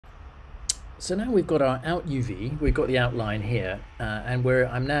So now we've got our out UV, we've got the outline here, and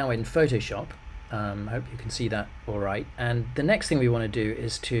I'm now in Photoshop. Hope you can see that all right. And the next thing we want to do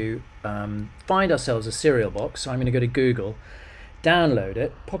is to find ourselves a serial box. So I'm going to go to Google, download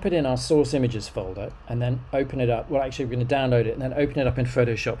it, pop it in our source images folder, and then open it up. Well, actually, we're going to download it and then open it up in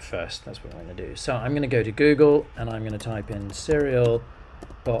Photoshop first. That's what I'm going to do. So I'm going to go to Google and I'm going to type in serial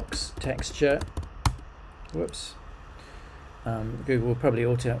box texture. Whoops. Google will probably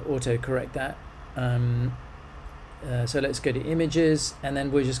auto correct that. So let's go to images, and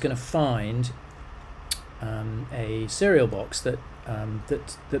then we're just going to find a serial box that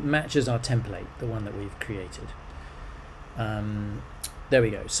that matches our template, the one that we've created. There we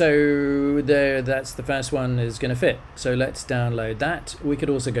go. So that's the first one is going to fit. So let's download that. We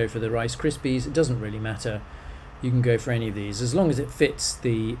could also go for the Rice Krispies. It doesn't really matter. You can go for any of these as long as it fits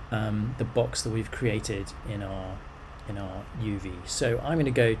the box that we've created in our UV. So I'm going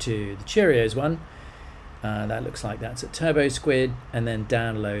to go to the Cheerios one. That looks like that's at Turbo Squid, and then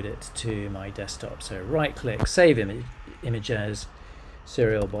download it to my desktop. So right click, save image as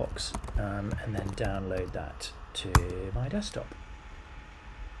serial box, and then download that to my desktop.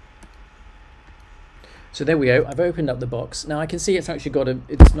 So there we go. I've opened up the box. Now I can see it's actually got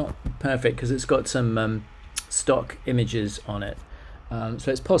it's not perfect because it's got some stock images on it.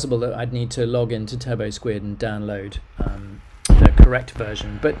 So it's possible that I'd need to log into Turbo Squid and download the correct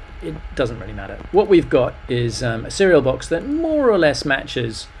version, but it doesn't really matter. What we've got is a serial box that more or less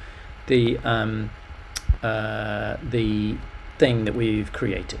matches the thing that we've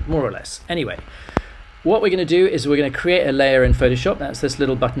created, more or less. Anyway, what we're going to do is we're going to create a layer in Photoshop. That's this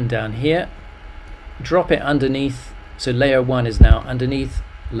little button down here. Drop it underneath. So layer 1 is now underneath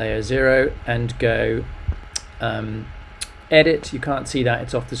layer 0, and go edit. You can't see that,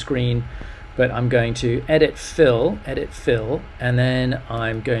 it's off the screen, but I'm going to edit fill, and then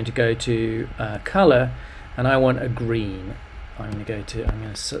I'm going to go to color, and I want a green. I'm going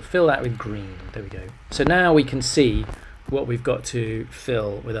to fill that with green. There we go. So now we can see what we've got to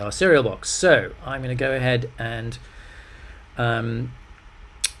fill with our serial box. So I'm going to go ahead and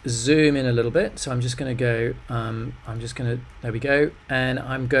zoom in a little bit. So I'm just going to go, there we go, and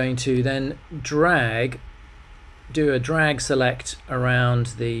I'm going to then do a drag select around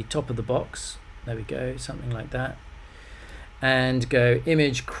the top of the box. There we go, something like that, and go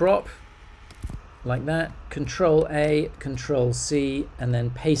image crop like that, Control A, Control C, and then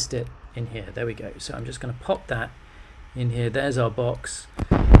paste it in here. There we go. So I'm just going to pop that in here. There's our box,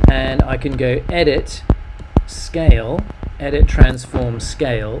 and I can go edit scale, edit transform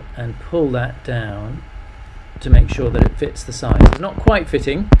scale, and pull that down to make sure that it fits the size. It's not quite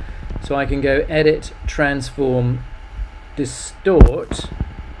fitting, so I can go edit transform distort,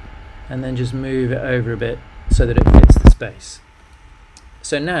 and then just move it over a bit so that it fits the space.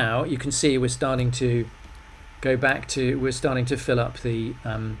 So now you can see we're starting to fill up the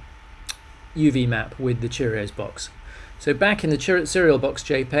UV map with the Cheerios box. So back in the serial box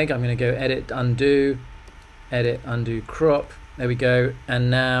JPEG, I'm going to go edit undo crop. There we go.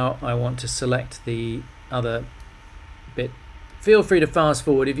 And now I want to select the other bit. Feel free to fast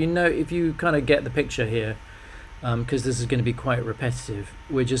forward if you kind of get the picture here, because this is going to be quite repetitive.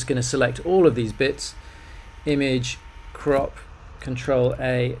 We're just going to select all of these bits, image, crop, Control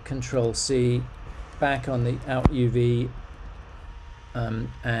A, Control C, back on the out UV,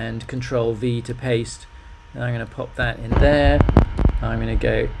 and Control V to paste. And I'm going to pop that in there. I'm going to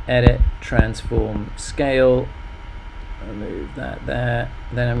go edit, transform, scale, move that there.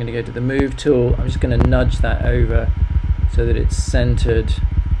 Then I'm going to go to the move tool. I'm just going to nudge that over so that it's centered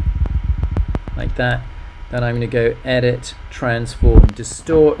like that. Then I'm going to go edit, transform,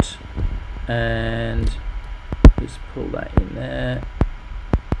 distort, and just pull that in there,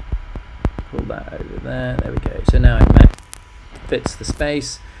 pull that over there. There we go. So now it fits the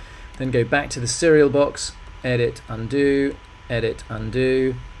space. Then go back to the serial box, edit, undo,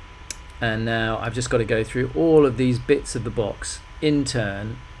 and now I've just got to go through all of these bits of the box in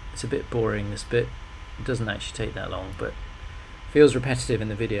turn. It's a bit boring, this bit. It doesn't actually take that long, but feels repetitive in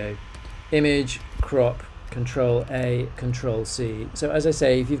the video. Image, crop, Control A, Control C. So as I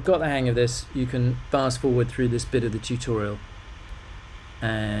say, if you've got the hang of this, you can fast forward through this bit of the tutorial,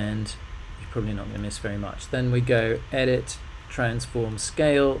 and you're probably not going to miss very much. Then we go edit, transform,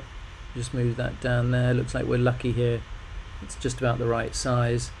 scale. Just move that down there. Looks like we're lucky here. It's just about the right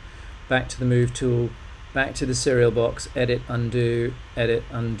size. Back to the move tool, back to the serial box, edit, undo, we've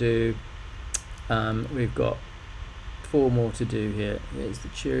got 4 more to do here. Here's the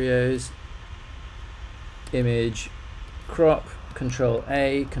Cheerios, image, crop, Control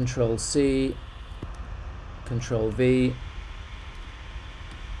A, Control C, Control V,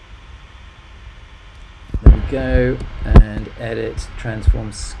 go, and edit,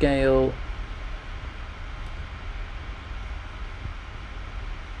 transform scale.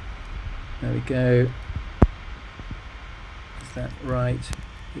 There we go. Is that right?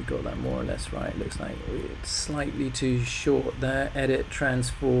 We got that more or less right. Looks like it's slightly too short there. Edit,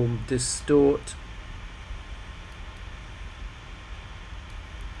 transform, distort.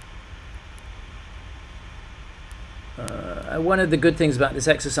 One of the good things about this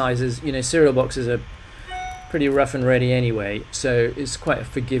exercise is, you know, serial boxes are pretty rough and ready anyway, so it's quite a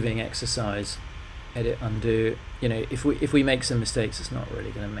forgiving exercise. Edit, undo. You know, if we make some mistakes, it's not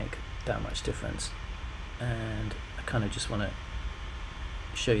really going to make that much difference. And I kind of just want to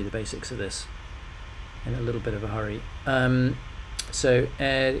show you the basics of this in a little bit of a hurry. So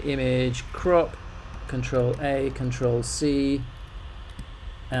add image, crop, Control A, Control C,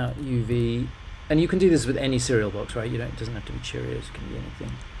 out UV. And you can do this with any serial box, right? It doesn't have to be Cheerios, it can be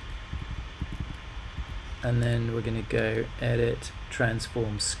anything. And then we're going to go edit,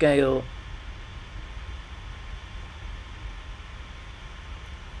 transform scale.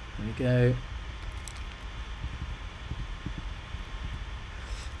 There we go.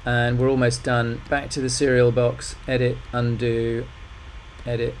 And we're almost done. Back to the serial box, edit, undo,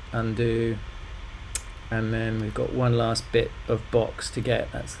 edit, undo. And then we've got one last bit of box to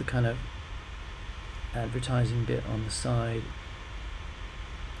get. That's the kind of advertising bit on the side.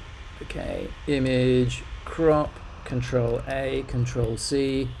 Okay, image, crop, Control A, Control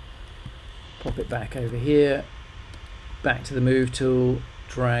C, pop it back over here, back to the move tool,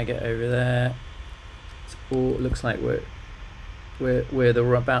 drag it over there. It's all, it looks like we're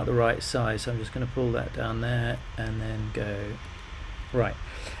about the right size, so I'm just going to pull that down there and then go right.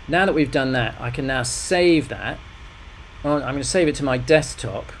 Now that we've done that, I can now save that. I'm going to save it to my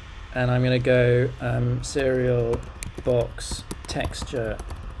desktop, and I'm going to go serial box texture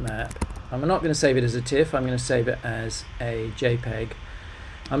map. I'm not going to save it as a TIFF, I'm going to save it as a JPEG.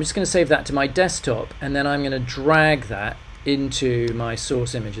 I'm just going to save that to my desktop, and then I'm going to drag that into my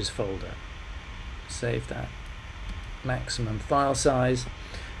source images folder. Save that. Maximum file size.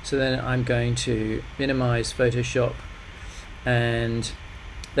 So then I'm going to minimize Photoshop, and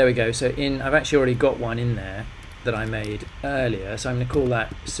there we go. So I've actually already got one in there that I made earlier, so I'm going to call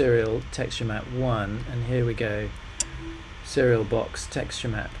that serial texture map 1, and here we go, serial box texture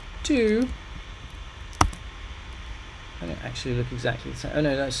map 2. I don't actually look exactly the same. Oh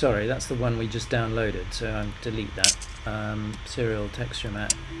no, sorry, that's the one we just downloaded, so I'll delete that. Serial texture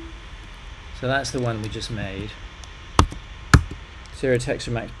map, so that's the one we just made, serial texture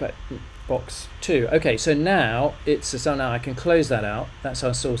map box 2. Okay, so now so now I can close that out. That's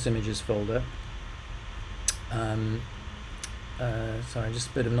our source images folder. Sorry, just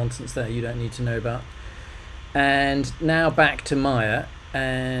a bit of nonsense there you don't need to know about. And now back to Maya,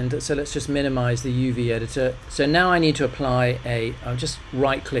 and so let's just minimize the UV editor. So now I need to apply I'll just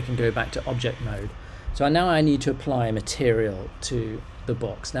right click and go back to object mode. So now I need to apply a material to the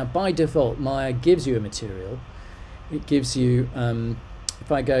box. Now by default Maya gives you a material. It gives you,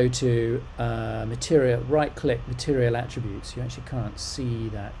 if I go to material, right click material attributes, you actually can't see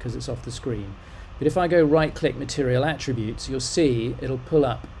that because it's off the screen. But if I go right click material attributes, you'll see it'll pull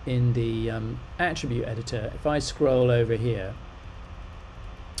up in the attribute editor. If I scroll over here,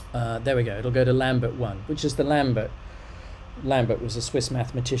 there we go, it'll go to Lambert 1, which is the Lambert. Lambert was a Swiss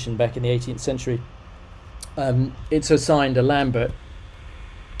mathematician back in the 18th century. It's assigned a Lambert,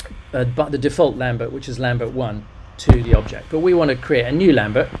 but the default Lambert, which is Lambert 1, to the object. But we want to create a new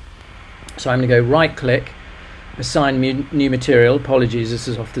Lambert, so I'm going to go right click, assign new material. Apologies, this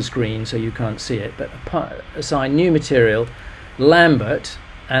is off the screen so you can't see it, but assign new material, Lambert,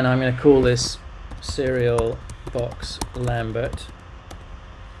 and I'm going to call this serial box Lambert.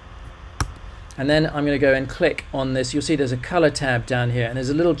 And then I'm going to go and click on this. You'll see there's a color tab down here, and there's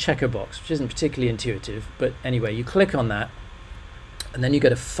a little checker box, which isn't particularly intuitive, but anyway, you click on that, and then you go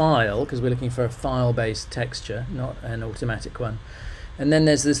to File, because we're looking for a file-based texture, not an automatic one. And then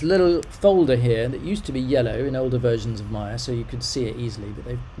there's this little folder here that used to be yellow in older versions of Maya, so you could see it easily, but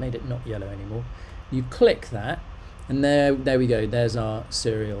they've made it not yellow anymore. You click that, and there we go, there's our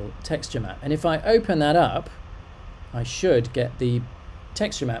serial texture map. And if I open that up, I should get the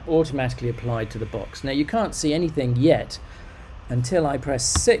texture map automatically applied to the box. Now you can't see anything yet until I press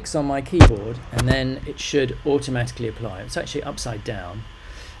 6 on my keyboard, and then it should automatically apply. It's actually upside down.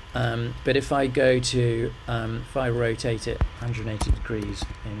 But if I go to, if I rotate it 180 degrees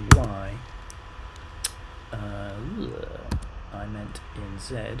in Y, I meant in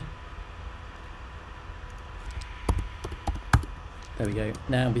Z. There we go.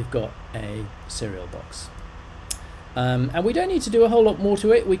 Now we've got a serial box. And we don't need to do a whole lot more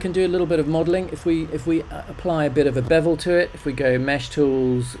to it. We can do a little bit of modeling. If we apply a bit of a bevel to it, if we go mesh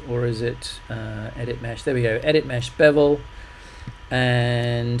tools, or is it edit mesh? There we go, edit mesh bevel,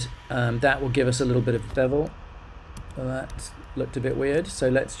 and that will give us a little bit of bevel. Well, that looked a bit weird, so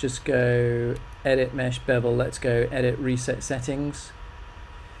let's just go edit mesh bevel. Let's go edit reset settings,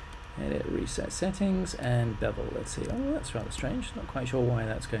 edit reset settings, and bevel. Let's see. Oh, that's rather strange. Not quite sure why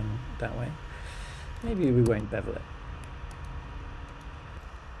that's going that way. Maybe we won't bevel it.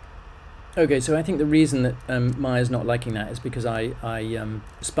 Okay, so I think the reason that Maya's not liking that is because I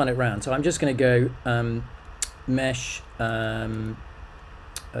spun it round. So I'm just going to go mesh,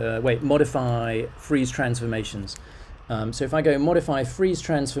 modify freeze transformations. So if I go modify freeze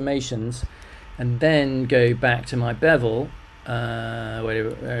transformations and then go back to my bevel,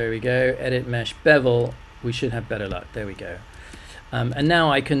 there we go, edit mesh bevel, we should have better luck. There we go. And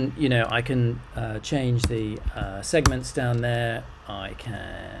now I can, change the segments down there. I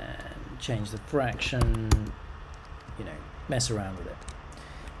can change the fraction, mess around with it.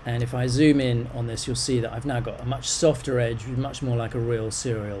 And if I zoom in on this, you'll see that I've now got a much softer edge, much more like a real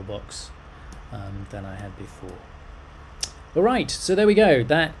cereal box than I had before. All right, so there we go.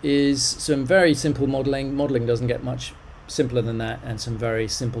 That is some very simple modeling. Modeling doesn't get much simpler than that, and some very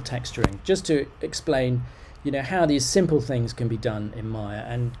simple texturing. Just to explain, how these simple things can be done in Maya,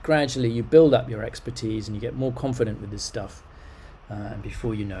 and gradually you build up your expertise and you get more confident with this stuff. And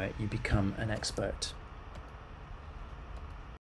before you know it, you become an expert.